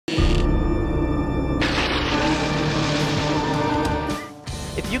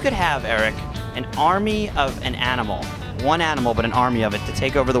If you could have, Eric, an army of an animal, one animal but an army of it to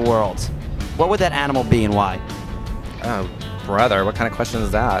take over the world, what would that animal be and why? Oh, brother, what kind of question is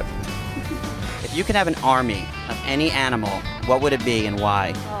that? If you could have an army of any animal, what would it be and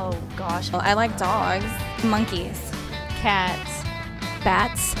why? Oh gosh. I like dogs. Monkeys. Cats.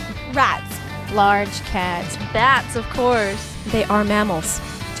 Bats. Rats. Large cats. Bats, of course. They are mammals.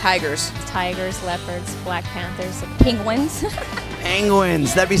 Tigers. Tigers, leopards, black panthers. Penguins.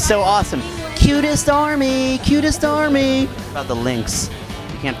 Penguins, that'd be so awesome. Cutest army, cutest army. What about the lynx?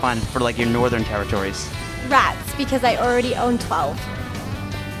 You can't find for like your northern territories. Rats, because I already own 12.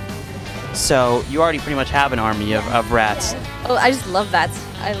 So you already pretty much have an army of rats. Oh, I just love bats.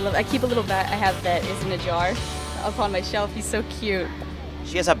 I keep a little bat I have that is in a jar up on my shelf. He's so cute.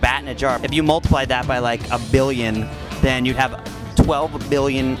 She has a bat in a jar. If you multiplied that by like a billion, then you'd have 12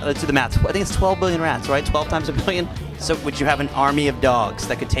 billion, let's do the math. I think it's 12 billion rats, right? 12 times a billion. So would you have an army of dogs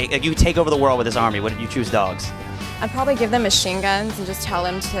that could take, like you could take over the world with this army? Would you choose dogs? I'd probably give them machine guns and just tell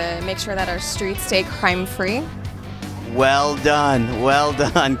them to make sure that our streets stay crime-free. Well done, well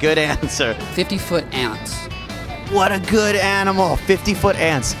done. Good answer. 50-foot ants. What a good animal. 50-foot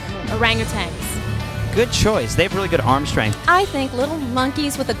ants. Orangutans. Good choice. They have really good arm strength. I think little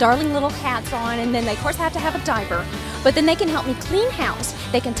monkeys with the darling little hats on, and then they, of course, have to have a diaper. But then they can help me clean house.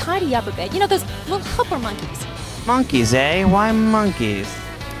 They can tidy up a bit. You know, those little helper monkeys. Monkeys, eh? Why monkeys?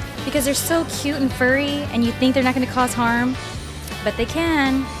 Because they're so cute and furry, and you think they're not going to cause harm, but they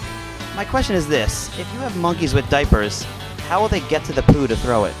can. My question is this. If you have monkeys with diapers, how will they get to the poo to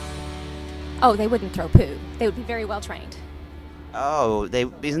throw it? Oh, they wouldn't throw poo. They would be very well trained. Oh,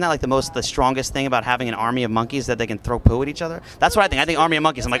 isn't that like the strongest thing about having an army of monkeys, that they can throw poo at each other? That's what I think. I think army of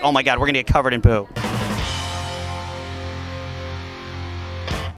monkeys. I'm like, oh my god, we're gonna get covered in poo.